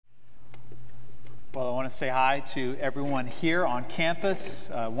Well, I want to say hi to everyone here on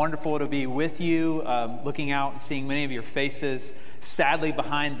campus. Wonderful to be with you, looking out and seeing many of your faces, sadly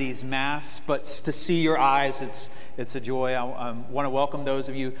behind these masks, but to see your eyes, it's a joy. I want to welcome those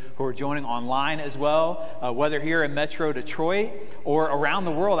of you who are joining online as well, whether here in Metro Detroit or around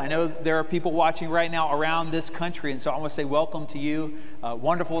the world. I know there are people watching right now around this country, and so I want to say welcome to you.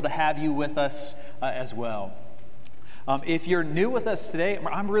 Wonderful to have you with us as well. If you're new with us today,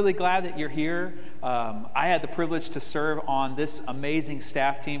 I'm really glad that you're here. I had the privilege to serve on this amazing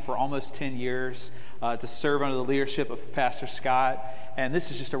staff team for almost 10 years, to serve under the leadership of Pastor Scott. And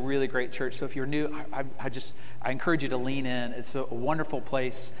this is just a really great church. So if you're new, I encourage you to lean in. It's a wonderful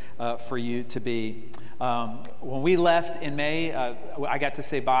place for you to be. When we left in May, I got to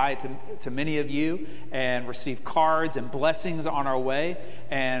say bye to many of you and receive cards and blessings on our way.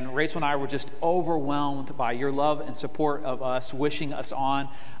 And Rachel and I were just overwhelmed by your love and support of us, wishing us on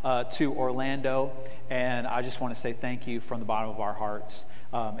to Orlando. And I just want to say thank you from the bottom of our hearts.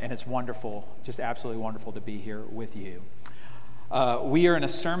 And it's wonderful, just absolutely wonderful to be here with you. We are in a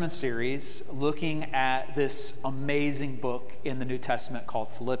sermon series looking at this amazing book in the New Testament called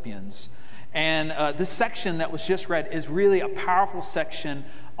Philippians. And this section that was just read is really a powerful section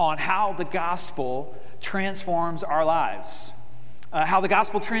on how the gospel transforms our lives. How the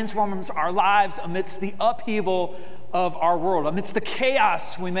gospel transforms our lives amidst the upheaval of our world, amidst the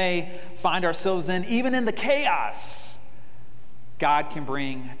chaos we may find ourselves in. Even in the chaos, God can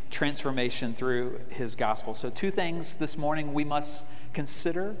bring transformation through his gospel. So 2 things this morning we must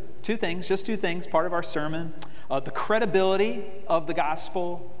consider. 2 things, just 2 things, part of our sermon. The credibility of the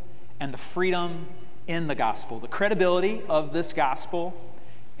gospel and the freedom in the gospel. The credibility of this gospel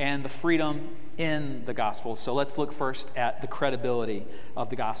and the freedom in the gospel. So let's look first at the credibility of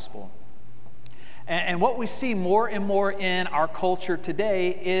the gospel. And what we see more and more in our culture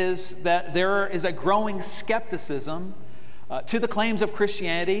today is that there is a growing skepticism to the claims of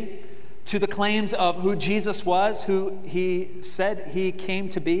Christianity, to the claims of who Jesus was, who he said he came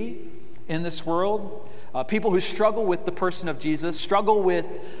to be in this world. People who struggle with the person of Jesus, struggle with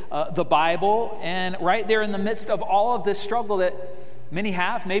the Bible, and right there in the midst of all of this struggle that many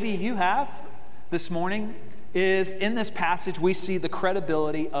have, maybe you have this morning, is in this passage we see the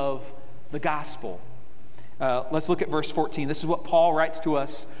credibility of the gospel. Let's look at verse 14. This is what Paul writes to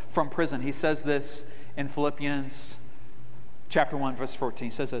us from prison. He says this in Philippians chapter 1, verse 14.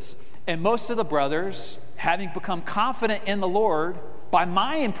 He says this, "And most of the brothers, having become confident in the Lord by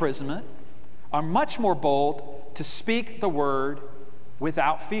my imprisonment, are much more bold to speak the word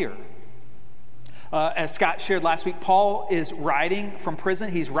without fear." As Scott shared last week, Paul is writing from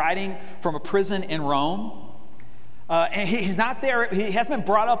prison. He's writing from a prison in Rome. And he's not there. He hasn't been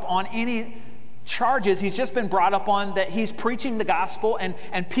brought up on any charges. He's just been brought up on that he's preaching the gospel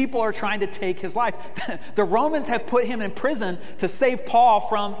and people are trying to take his life. The Romans have put him in prison to save Paul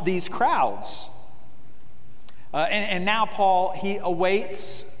from these crowds. And now Paul, he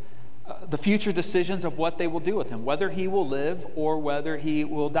awaits the future decisions of what they will do with him, whether he will live or whether he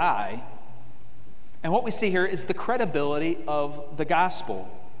will die. And what we see here is the credibility of the gospel.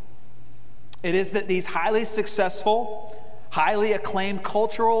 It is that these highly successful, highly acclaimed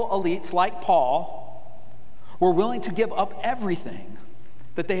cultural elites like Paul were willing to give up everything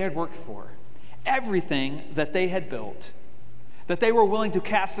that they had worked for, everything that they had built, that they were willing to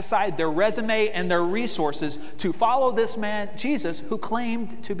cast aside their resume and their resources to follow this man, Jesus, who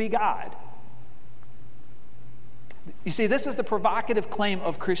claimed to be God. You see, this is the provocative claim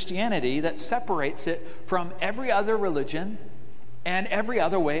of Christianity that separates it from every other religion and every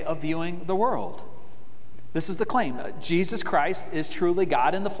other way of viewing the world. This is the claim. Jesus Christ is truly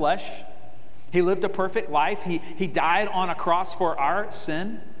God in the flesh. He lived a perfect life. He died on a cross for our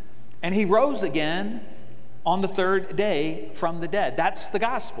sin, and he rose again on the 3rd day from the dead. That's the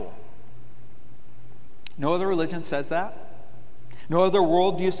gospel. No other religion says that. No other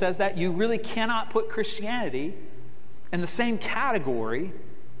worldview says that. You really cannot put Christianity in the same category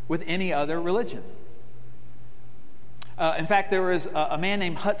with any other religion. In fact, there was a man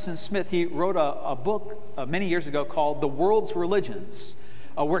named Hudson Smith. He wrote a book many years ago called The World's Religions,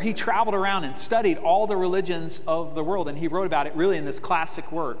 where he traveled around and studied all the religions of the world, and he wrote about it really in this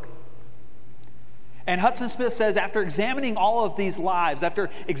classic work. And Hudson Smith says, after examining all of these lives, after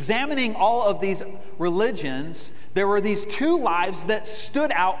examining all of these religions, there were these 2 lives that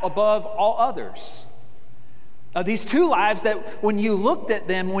stood out above all others. These 2 lives that when you looked at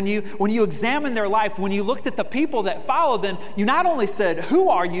them, when you examined their life, when you looked at the people that followed them, you not only said, "Who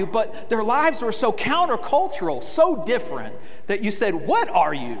are you?" but their lives were so countercultural, so different, that you said, "What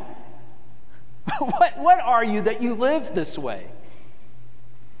are you?" What are you that you live this way?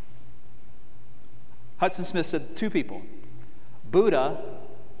 Hudson Smith said two people, Buddha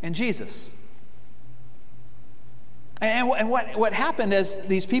and Jesus. And what happened as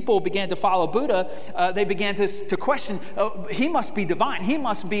these people began to follow Buddha, they began to question, he must be divine, he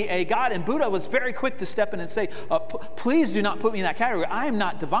must be a God. And Buddha was very quick to step in and say, please do not put me in that category. I am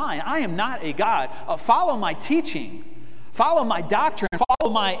not divine. I am not a God. Follow my teaching, follow my doctrine,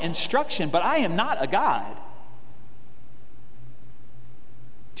 follow my instruction, but I am not a God.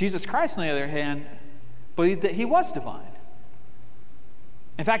 Jesus Christ, on the other hand, believed that he was divine.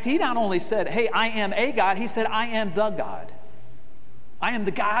 In fact, he not only said, hey, I am a God, he said, I am the God. I am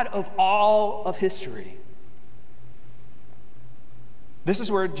the God of all of history. This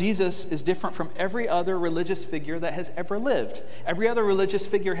is where Jesus is different from every other religious figure that has ever lived. Every other religious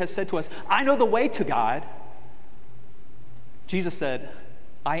figure has said to us, I know the way to God. Jesus said,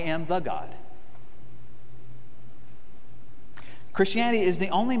 I am the God. Christianity is the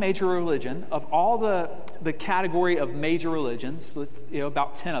only major religion of all the category of major religions,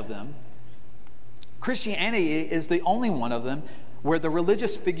 about 10 of them. Christianity is the only one of them where the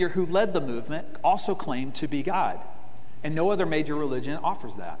religious figure who led the movement also claimed to be God. And no other major religion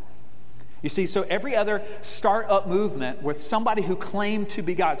offers that. You see, so every other start-up movement with somebody who claimed to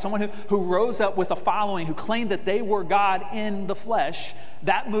be God, someone who rose up with a following, who claimed that they were God in the flesh,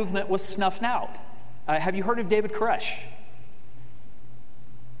 that movement was snuffed out. Have you heard of David Koresh?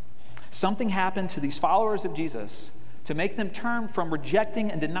 Something happened to these followers of Jesus to make them turn from rejecting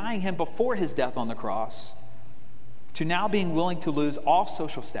and denying him before his death on the cross to now being willing to lose all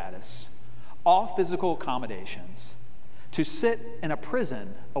social status, all physical accommodations, to sit in a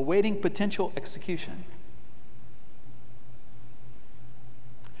prison awaiting potential execution.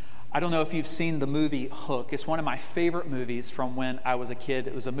 I don't know if you've seen the movie Hook. It's one of my favorite movies from when I was a kid.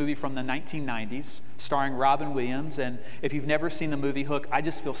 It was a movie from the 1990s starring Robin Williams. And if you've never seen the movie Hook, I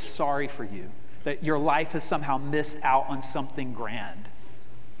just feel sorry for you that your life has somehow missed out on something grand.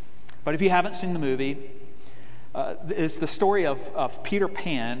 But if you haven't seen the movie, it's the story of Peter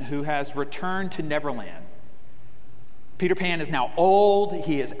Pan, who has returned to Neverland. Peter Pan is now old,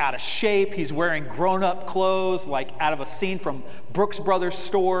 he is out of shape, he's wearing grown-up clothes like out of a scene from Brooks Brothers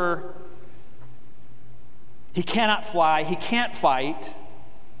store. He cannot fly, he can't fight.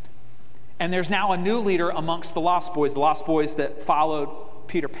 And there's now a new leader amongst the Lost Boys that followed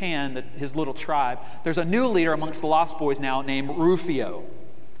Peter Pan, his little tribe. There's a new leader amongst the Lost Boys now named Rufio.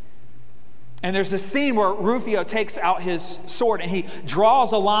 And there's this scene where Rufio takes out his sword and he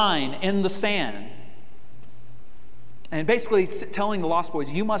draws a line in the sand. And basically telling the Lost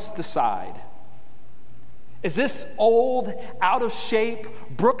Boys, you must decide. Is this old, out of shape,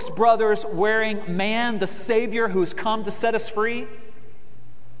 Brooks Brothers wearing man the Savior who's come to set us free?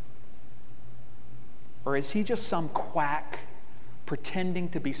 Or is he just some quack pretending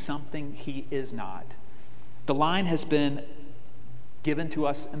to be something he is not? The line has been given to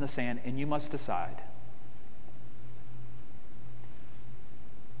us in the sand, and you must decide.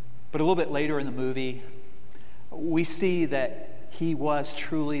 But a little bit later in the movie, we see that he was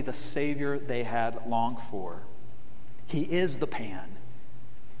truly the Savior they had longed for. He is the Pan.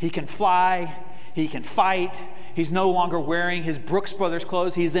 He can fly, he can fight. He's no longer wearing his Brooks Brothers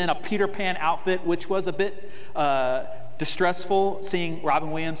clothes. He's in a Peter Pan outfit, which was a bit distressful, seeing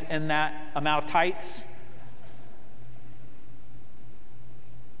Robin Williams in that amount of tights.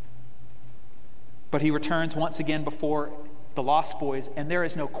 But he returns once again before the Lost Boys, and there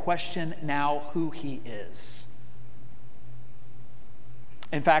is no question now who he is.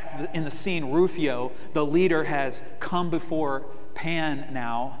 In fact, in the scene, Rufio, the leader, has come before Pan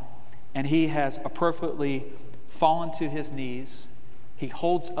now, and he has appropriately fallen to his knees. He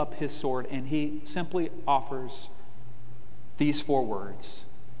holds up his sword, and he simply offers these 4 words.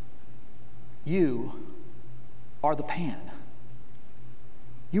 You are the Pan.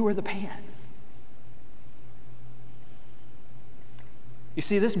 You are the Pan. You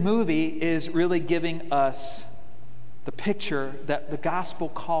see, this movie is really giving us the picture that the gospel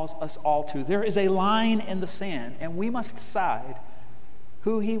calls us all to. There is a line in the sand, and we must decide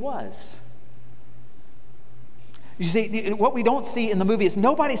who he was. You see, what we don't see in the movie is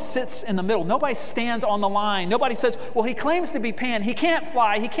nobody sits in the middle. Nobody stands on the line. Nobody says, well, he claims to be Pan. He can't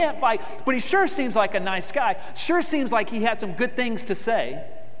fly. He can't fight. But he sure seems like a nice guy. Sure seems like he had some good things to say.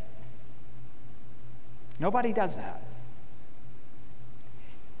 Nobody does that.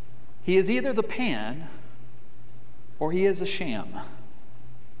 He is either the Pan or he is a sham.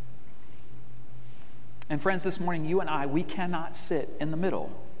 And friends, this morning, you and I, we cannot sit in the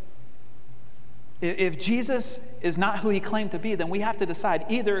middle. If Jesus is not who he claimed to be, then we have to decide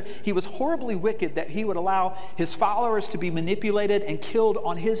either he was horribly wicked that he would allow his followers to be manipulated and killed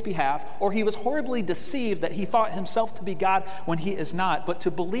on his behalf, or he was horribly deceived that he thought himself to be God when he is not. But to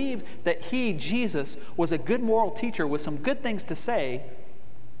believe that he, Jesus, was a good moral teacher with some good things to say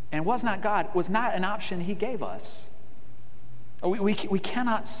and was not God was not an option he gave us. We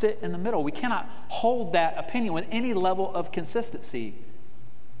cannot sit in the middle. We cannot hold that opinion with any level of consistency.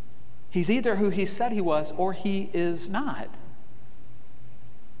 He's either who he said he was or he is not.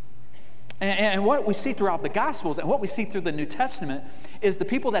 And what we see throughout the Gospels and what we see through the New Testament is the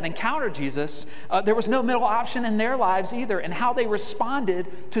people that encountered Jesus, there was no middle option in their lives either, and how they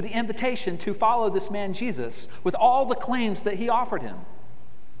responded to the invitation to follow this man Jesus with all the claims that he offered him.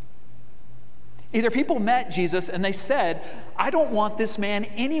 Either people met Jesus and they said, I don't want this man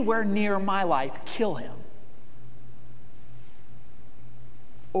anywhere near my life, kill him.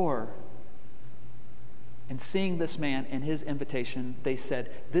 Or, in seeing this man and his invitation, they said,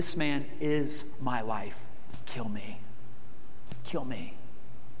 this man is my life. Kill me. Kill me.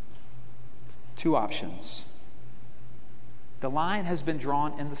 Two options. The line has been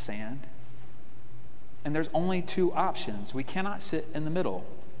drawn in the sand, and there's only two options. We cannot sit in the middle.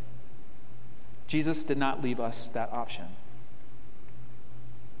 Jesus did not leave us that option.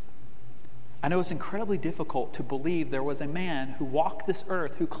 I know it's incredibly difficult to believe there was a man who walked this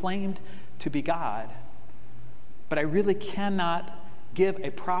earth who claimed to be God, but I really cannot give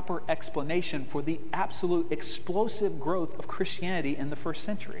a proper explanation for the absolute explosive growth of Christianity in the first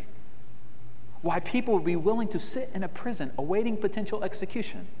century. Why people would be willing to sit in a prison awaiting potential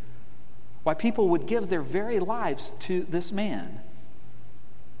execution. Why people would give their very lives to this man.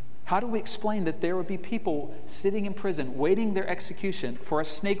 How do we explain that there would be people sitting in prison waiting their execution for a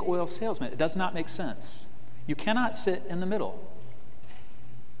snake oil salesman? It does not make sense. You cannot sit in the middle.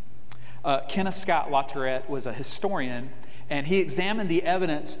 Kenneth Scott Latourette was a historian, and he examined the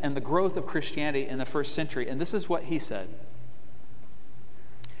evidence and the growth of Christianity in the first century, and this is what he said.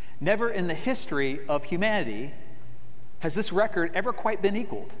 Never in the history of humanity has this record ever quite been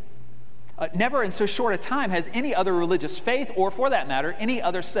equaled. Never in so short a time has any other religious faith, or for that matter, any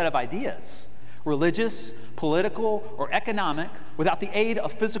other set of ideas, religious, political, or economic, without the aid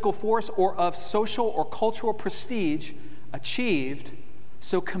of physical force or of social or cultural prestige, achieved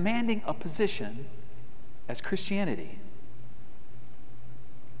so commanding a position as Christianity.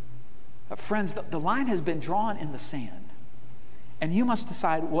 Friends, the line has been drawn in the sand, and you must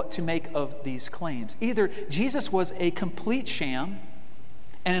decide what to make of these claims. Either Jesus was a complete sham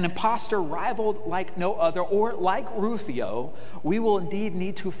and an imposter rivaled like no other, or like Rufio, we will indeed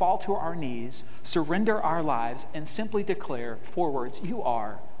need to fall to our knees, surrender our lives, and simply declare four words: you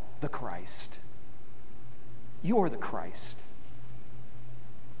are the Christ. You are the Christ.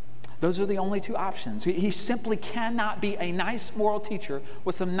 Those are the only two options. He simply cannot be a nice moral teacher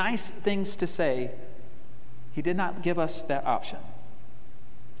with some nice things to say. He did not give us that option.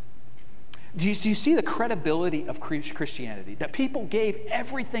 Do you see the credibility of Christianity? That people gave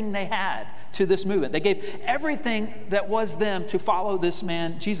everything they had to this movement. They gave everything that was them to follow this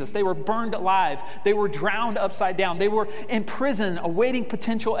man, Jesus. They were burned alive. They were drowned upside down. They were in prison awaiting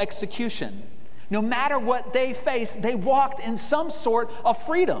potential execution. No matter what they faced, they walked in some sort of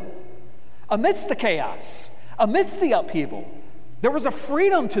freedom. Amidst the chaos, amidst the upheaval, there was a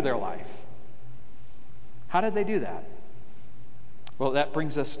freedom to their life. How did they do that? Well, that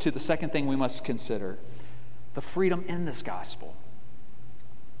brings us to the second thing we must consider: the freedom in this gospel.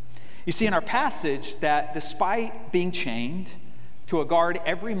 You see in our passage that despite being chained to a guard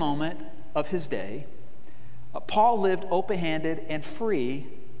every moment of his day, Paul lived open-handed and free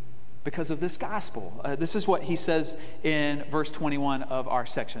because of this gospel. This is what he says in verse 21 of our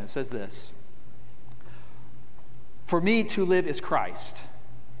section. It says this: "For me to live is Christ,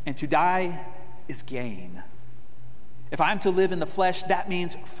 and to die is gain. If I'm to live in the flesh, that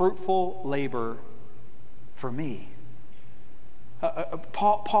means fruitful labor for me."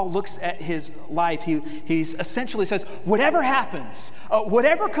 Paul looks at his life. He essentially says, whatever happens,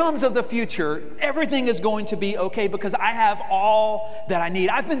 whatever comes of the future, everything is going to be okay because I have all that I need.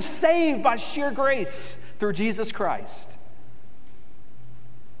 I've been saved by sheer grace through Jesus Christ.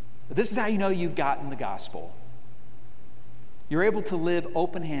 This is how you know you've gotten the gospel. You're able to live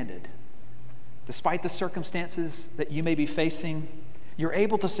open-handed. Despite the circumstances that you may be facing, you're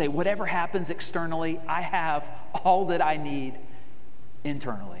able to say, whatever happens externally, I have all that I need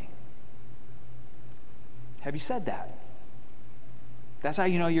internally. Have you said that? That's how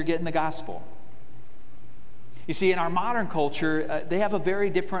you know you're getting the gospel. You see, in our modern culture, they have a very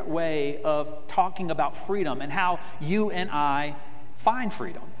different way of talking about freedom and how you and I find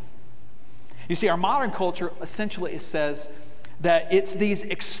freedom. You see, our modern culture essentially says that it's these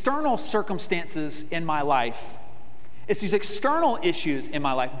external circumstances in my life, it's these external issues in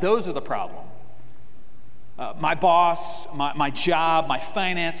my life, those are the problem. My boss, my job, my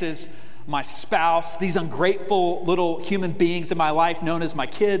finances, my spouse, these ungrateful little human beings in my life known as my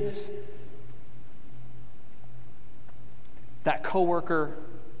kids, that coworker,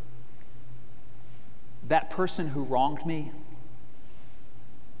 that person who wronged me.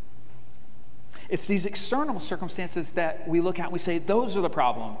 It's these external circumstances that we look at and we say, those are the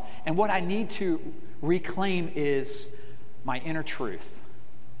problem. And what I need to reclaim is my inner truth.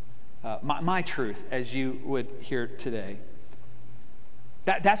 My truth, as you would hear today.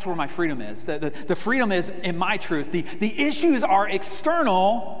 That's where my freedom is. The freedom is in my truth. The issues are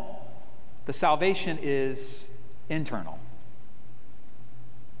external. The salvation is internal.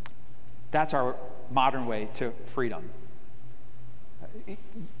 That's our modern way to freedom.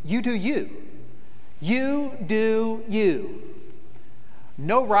 You do you. You do you.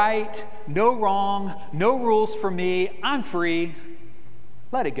 No right, no wrong, no rules for me. I'm free.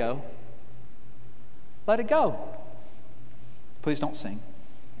 Let it go. Let it go. Please don't sing.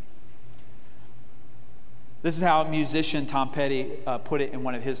 This is how musician Tom Petty put it in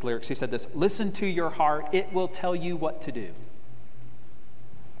one of his lyrics. He said this: listen to your heart, it will tell you what to do.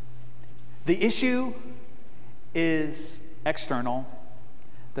 The issue is external.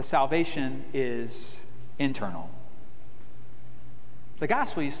 The salvation is internal. The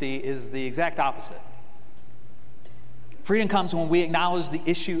gospel, you see, is the exact opposite. Freedom comes when we acknowledge the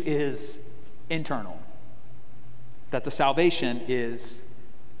issue is internal, that the salvation is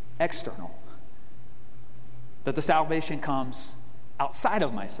external, that the salvation comes outside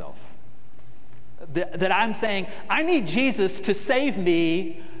of myself, that I'm saying, I need Jesus to save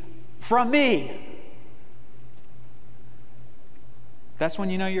me from me. That's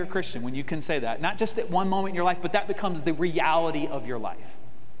when you know you're a Christian, when you can say that. Not just at one moment in your life, but that becomes the reality of your life.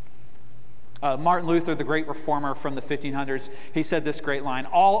 Martin Luther, the great reformer from the 1500s, he said this great line: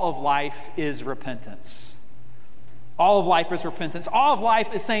 all of life is repentance. All of life is repentance. All of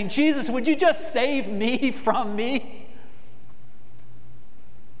life is saying, Jesus, would you just save me from me?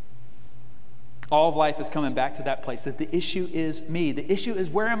 All of life is coming back to that place, that the issue is me. The issue is,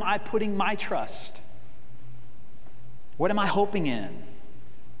 where am I putting my trust? What am I hoping in?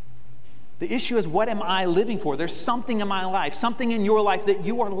 The issue is, what am I living for? There's something in my life, something in your life that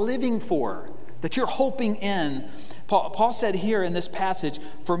you are living for, that you're hoping in. Paul said here in this passage,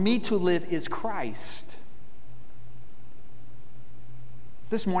 for me to live is Christ.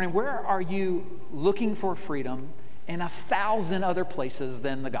 This morning, where are you looking for freedom in 1,000 other places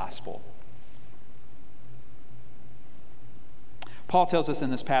than the gospel? Paul tells us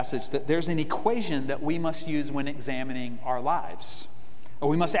in this passage that there's an equation that we must use when examining our lives. Or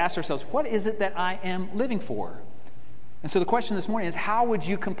we must ask ourselves, what is it that I am living for? And so the question this morning is, how would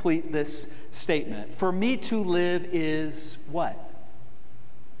you complete this statement? For me to live is what?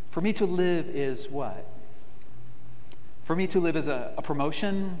 For me to live is what? For me to live is a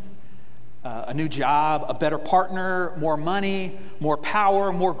promotion, a new job, a better partner, more money, more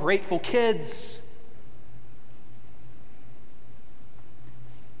power, more grateful kids.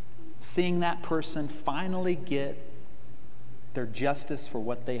 Seeing that person finally get their justice for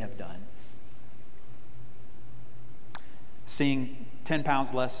what they have done. Seeing 10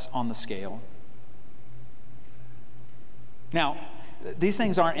 pounds less on the scale. Now, these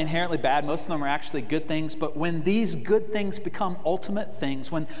things aren't inherently bad. Most of them are actually good things. But when these good things become ultimate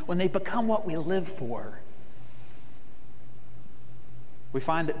things, when they become what we live for, we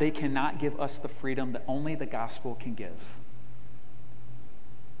find that they cannot give us the freedom that only the gospel can give.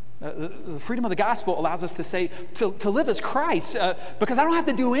 The freedom of the gospel allows us to say, to live as Christ, because I don't have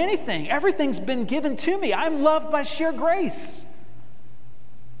to do anything. Everything's been given to me. I'm loved by sheer grace.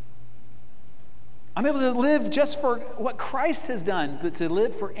 I'm able to live just for what Christ has done, but to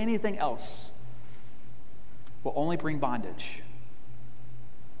live for anything else will only bring bondage.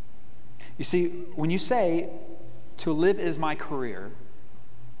 You see, when you say, to live is my career,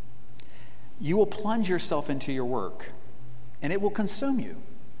 you will plunge yourself into your work, and it will consume you.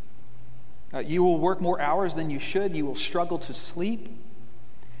 You will work more hours than you should. You will struggle to sleep.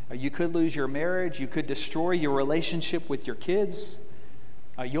 You could lose your marriage. You could destroy your relationship with your kids.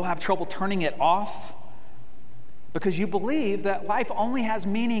 You'll have trouble turning it off because you believe that life only has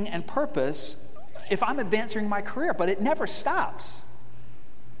meaning and purpose if I'm advancing my career, but it never stops.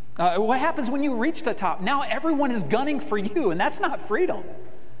 What happens when you reach the top? Now everyone is gunning for you, and that's not freedom.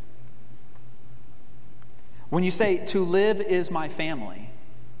 When you say, to live is my family,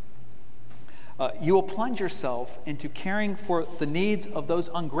 You will plunge yourself into caring for the needs of those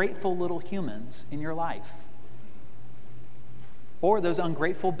ungrateful little humans in your life, or those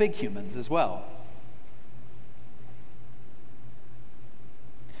ungrateful big humans as well.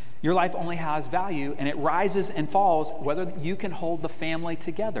 Your life only has value, and it rises and falls whether you can hold the family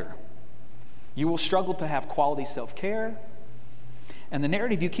together. You will struggle to have quality self-care. And the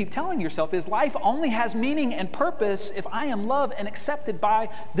narrative you keep telling yourself is life only has meaning and purpose if I am loved and accepted by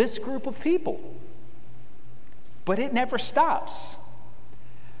this group of people. But it never stops.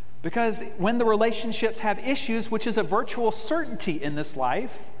 Because when the relationships have issues, which is a virtual certainty in this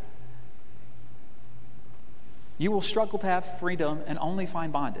life, you will struggle to have freedom and only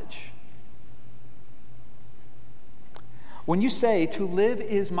find bondage. When you say, to live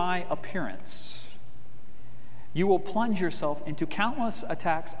is my appearance, you will plunge yourself into countless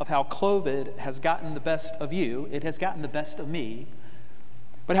attacks of how COVID has gotten the best of you. It has gotten the best of me.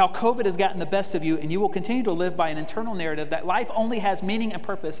 But how COVID has gotten the best of you, and you will continue to live by an internal narrative that life only has meaning and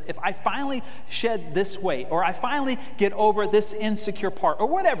purpose if I finally shed this weight, or I finally get over this insecure part, or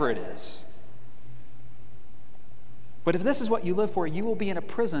whatever it is. But if this is what you live for, you will be in a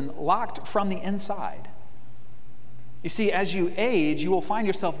prison locked from the inside. You see, as you age, you will find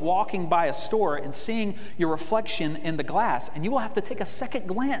yourself walking by a store and seeing your reflection in the glass, and you will have to take a second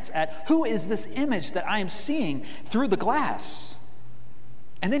glance at who is this image that I am seeing through the glass.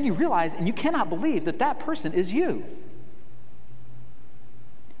 And then you realize, and you cannot believe, that that person is you.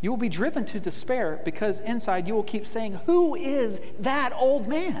 You will be driven to despair because inside you will keep saying, who is that old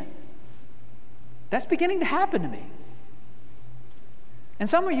man? That's beginning to happen to me. And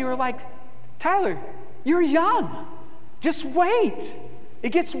some of you are like, Tyler, you're young. Just wait. It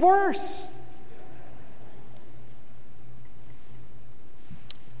gets worse.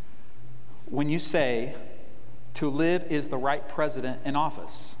 When you say to live is the right president in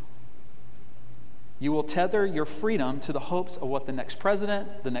office, you will tether your freedom to the hopes of what the next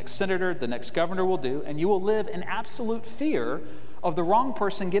president, the next senator, the next governor will do, and you will live in absolute fear of the wrong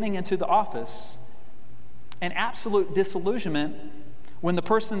person getting into the office and absolute disillusionment when the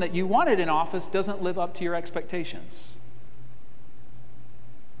person that you wanted in office doesn't live up to your expectations.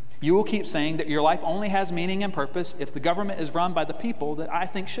 You will keep saying that your life only has meaning and purpose if the government is run by the people that I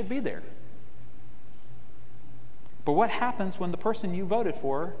think should be there. But what happens when the person you voted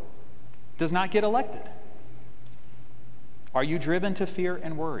for does not get elected? Are you driven to fear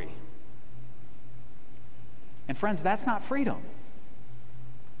and worry? And friends, that's not freedom.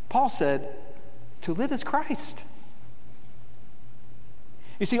 Paul said, to live is Christ.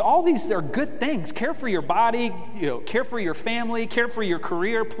 You see, all these are good things. Care for your body, care for your family, care for your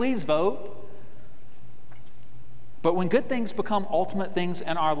career. Please vote. But when good things become ultimate things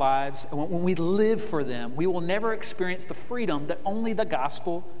in our lives, and when we live for them, we will never experience the freedom that only the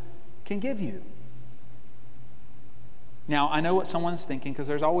gospel can give you. Now, I know what someone's thinking, because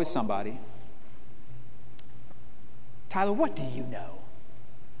there's always somebody. Tyler, what do you know?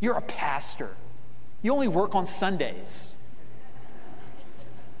 You're a pastor. You only work on Sundays.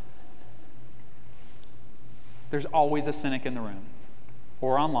 There's always a cynic in the room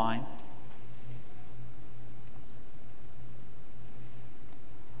or online.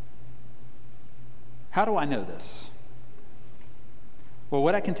 How do I know this? Well,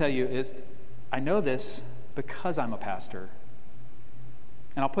 what I can tell you is I know this because I'm a pastor.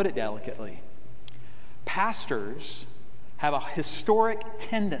 And I'll put it delicately. Pastors have a historic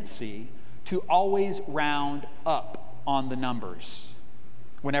tendency to always round up on the numbers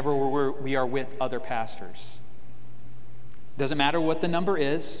whenever we are with other pastors. Doesn't matter what the number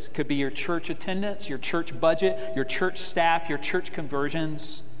is. Could be your church attendance, your church budget, your church staff, your church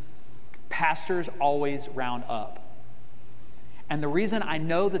conversions. Pastors always round up. And the reason I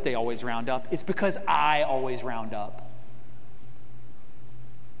know that they always round up is because I always round up.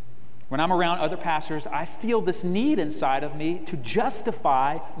 When I'm around other pastors, I feel this need inside of me to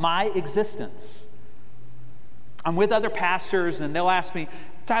justify my existence. I'm with other pastors and they'll ask me,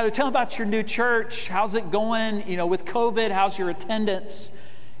 Tyler, tell me about your new church. How's it going? With COVID, how's your attendance?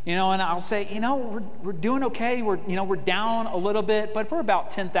 And I'll say, we're doing okay. We're down a little bit, but we're about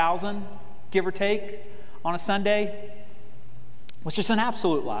 10,000, give or take, on a Sunday, which is an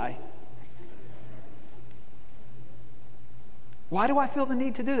absolute lie. Why do I feel the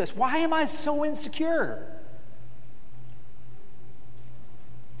need to do this? Why am I so insecure?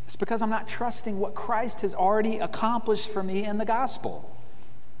 It's because I'm not trusting what Christ has already accomplished for me in the gospel.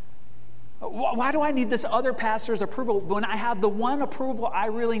 Why do I need this other pastor's approval when I have the one approval I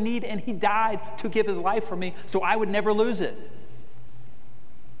really need, and he died to give his life for me so I would never lose it?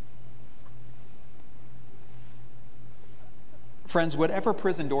 Friends, whatever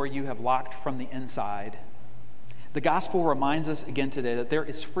prison door you have locked from the inside, the gospel reminds us again today that there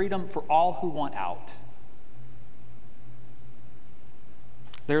is freedom for all who want out.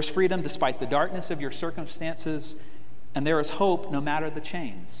 There is freedom despite the darkness of your circumstances, and there is hope no matter the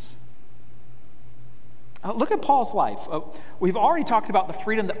chains. Look at Paul's life. We've already talked about the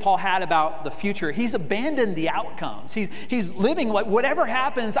freedom that Paul had about the future. He's abandoned the outcomes. He's living like whatever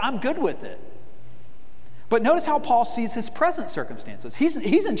happens, I'm good with it. But notice how Paul sees his present circumstances. He's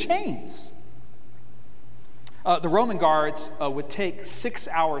in chains. The Roman guards would take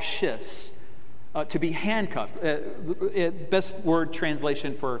 6-hour shifts to be handcuffed. The best word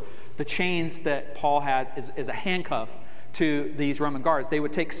translation for the chains that Paul had is a handcuff to these Roman guards. They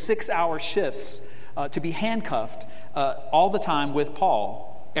would take 6-hour shifts to be handcuffed all the time with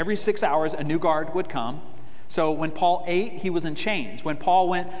Paul. Every 6 hours, a new guard would come. So when Paul ate, he was in chains. When Paul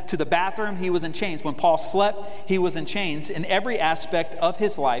went to the bathroom, he was in chains. When Paul slept, he was in chains. In every aspect of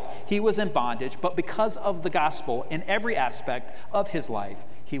his life, he was in bondage. But because of the gospel, in every aspect of his life,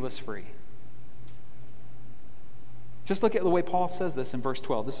 he was free. Just look at the way Paul says this in verse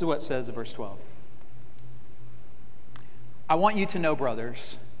 12. This is what it says in verse 12. I want you to know,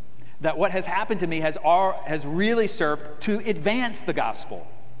 brothers, that what has happened to me has really served to advance the gospel,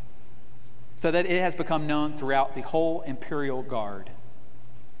 so that it has become known throughout the whole imperial guard.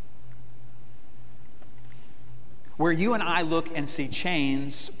 Where you and I look and see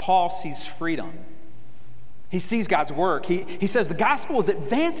chains, Paul sees freedom. He sees God's work. He says the gospel is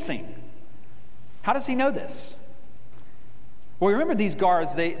advancing. How does he know this? Well, remember these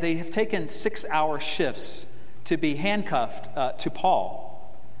guards, they have taken 6-hour shifts to be handcuffed to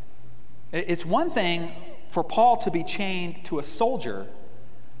Paul. It's one thing for Paul to be chained to a soldier,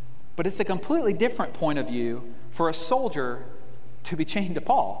 but it's a completely different point of view for a soldier to be chained to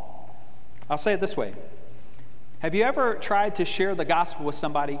Paul. I'll say it this way. Have you ever tried to share the gospel with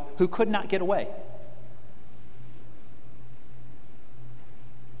somebody who could not get away?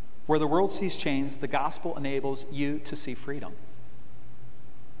 Where the world sees chains, the gospel enables you to see freedom.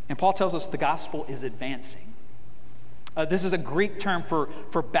 And Paul tells us the gospel is advancing. This is a Greek term for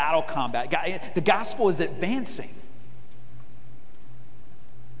battle combat. The gospel is advancing.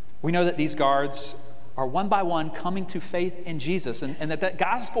 We know that these guards are one by one coming to faith in Jesus, and that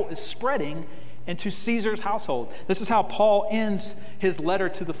gospel is spreading into Caesar's household. This is how Paul ends his letter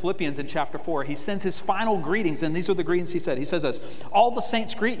to the Philippians in chapter 4. He sends his final greetings, and these are the greetings he said. He says this, all the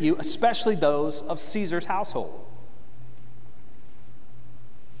saints greet you, especially those of Caesar's household.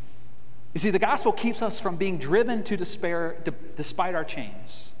 You see, the gospel keeps us from being driven to despair despite our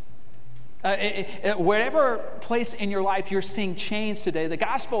chains. Whatever place in your life you're seeing chains today, the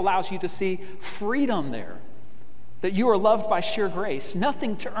gospel allows you to see freedom there. That you are loved by sheer grace,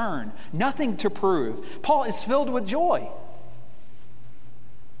 nothing to earn, nothing to prove. Paul is filled with joy.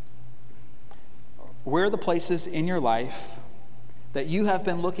 Where are the places in your life that you have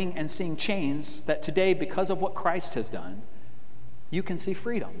been looking and seeing chains that today, because of what Christ has done, you can see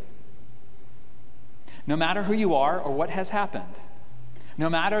freedom? No matter who you are or what has happened, no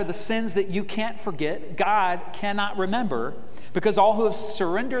matter the sins that you can't forget, God cannot remember, because all who have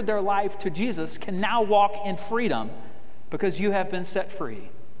surrendered their life to Jesus can now walk in freedom because you have been set free.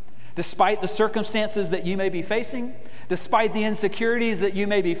 Despite the circumstances that you may be facing, despite the insecurities that you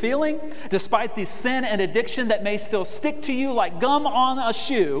may be feeling, despite the sin and addiction that may still stick to you like gum on a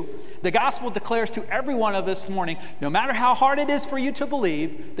shoe, the gospel declares to every one of us this morning, no matter how hard it is for you to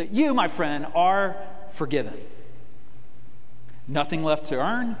believe, that you, my friend, are forgiven. Nothing left to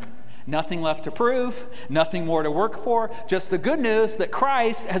earn, nothing left to prove, nothing more to work for, just the good news that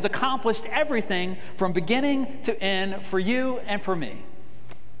Christ has accomplished everything from beginning to end for you and for me.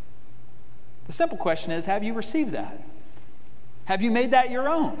 The simple question is, have you received that? Have you made that your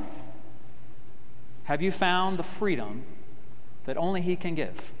own? Have you found the freedom that only He can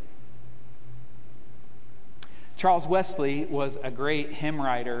give? Charles Wesley was a great hymn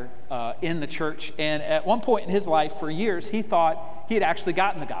writer in the church, and at one point in his life, for years, he thought he had actually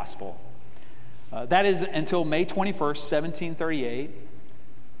gotten the gospel. That is until May 21st, 1738.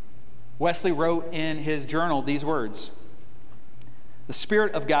 Wesley wrote in his journal these words, "The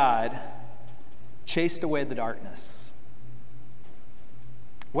Spirit of God chased away the darkness."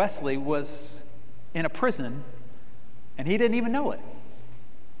 Wesley was in a prison, and he didn't even know it.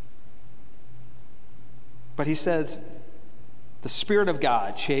 But he says, the Spirit of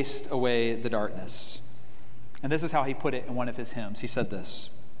God chased away the darkness. And this is how he put it in one of his hymns. He said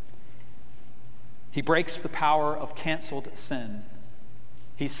this, He breaks the power of canceled sin.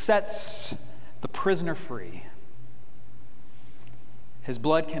 He sets the prisoner free. His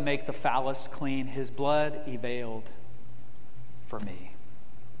blood can make the foulest clean. His blood availed for me.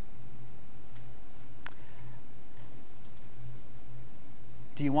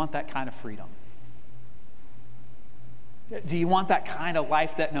 Do you want that kind of freedom? Do you want that kind of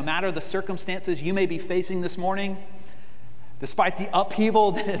life that no matter the circumstances you may be facing this morning, despite the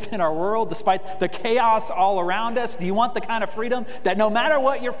upheaval that is in our world, despite the chaos all around us, do you want the kind of freedom that no matter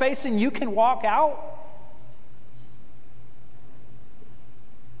what you're facing, you can walk out?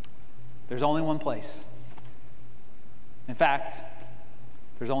 There's only one place. In fact,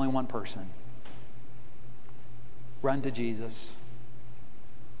 there's only one person. Run to Jesus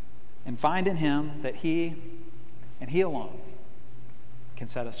and find in him that he and he alone can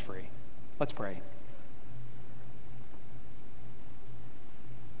set us free. Let's pray.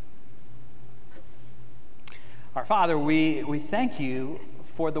 Our Father, we thank you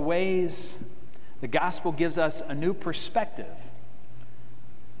for the ways the gospel gives us a new perspective.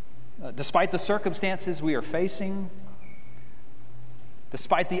 Despite the circumstances we are facing,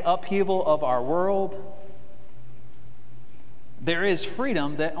 despite the upheaval of our world, there is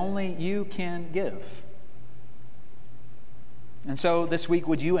freedom that only you can give. And so this week,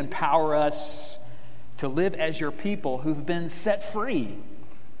 would you empower us to live as your people who've been set free,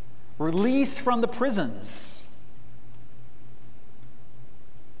 released from the prisons,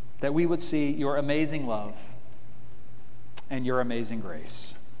 that we would see your amazing love and your amazing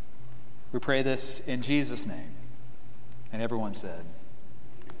grace. We pray this in Jesus' name. And everyone said,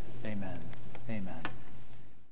 amen. Amen.